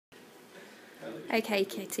Okay,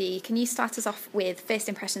 Kitty, can you start us off with first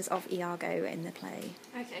impressions of Iago in the play?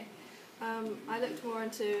 Okay. I looked more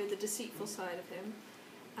into the deceitful side of him,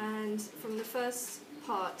 and from the first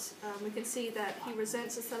part, we can see that he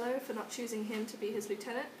resents Othello for not choosing him to be his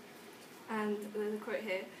lieutenant. And there's a quote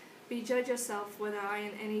here: "Be judge yourself whether I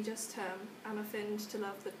in any just term am offend to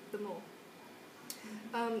love the more."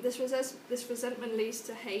 This resentment leads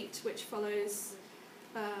to hate, which follows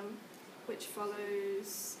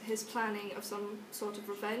his planning of some sort of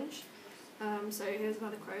revenge. So here's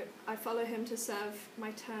another quote: "I follow him to serve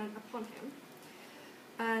my turn upon him."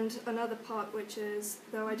 And another part which is,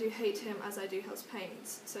 "Though I do hate him as I do hell's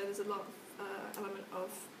pains." So there's a lot of element of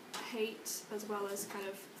hate as well as kind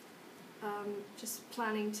of just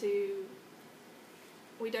planning to,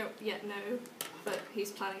 we don't yet know, but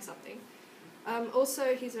he's planning something.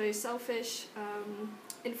 Also, he's very selfish.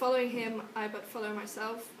 In following him, I but follow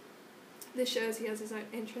myself. This shows he has his own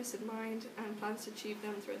interests in mind and plans to achieve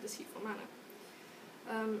them through a deceitful manner.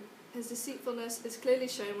 His deceitfulness is clearly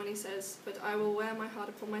shown when he says, "But I will wear my heart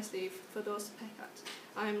upon my sleeve for those to peck at.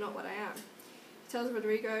 I am not what I am." He tells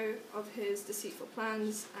Rodrigo of his deceitful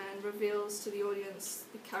plans and reveals to the audience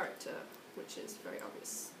the character, which is very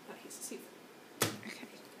obvious that he's deceitful. Okay,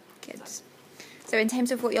 good. So in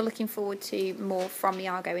terms of what you're looking forward to more from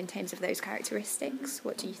Iago, in terms of those characteristics,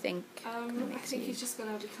 what do you think? I think he's just going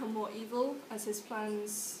to become more evil as his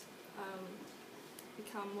plans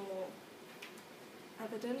become more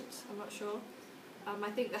evident. I'm not sure.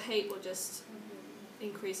 I think the hate will just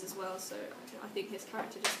increase as well, so I think his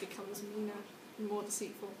character just becomes meaner and more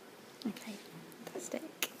deceitful. Okay, fantastic.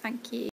 Thank you.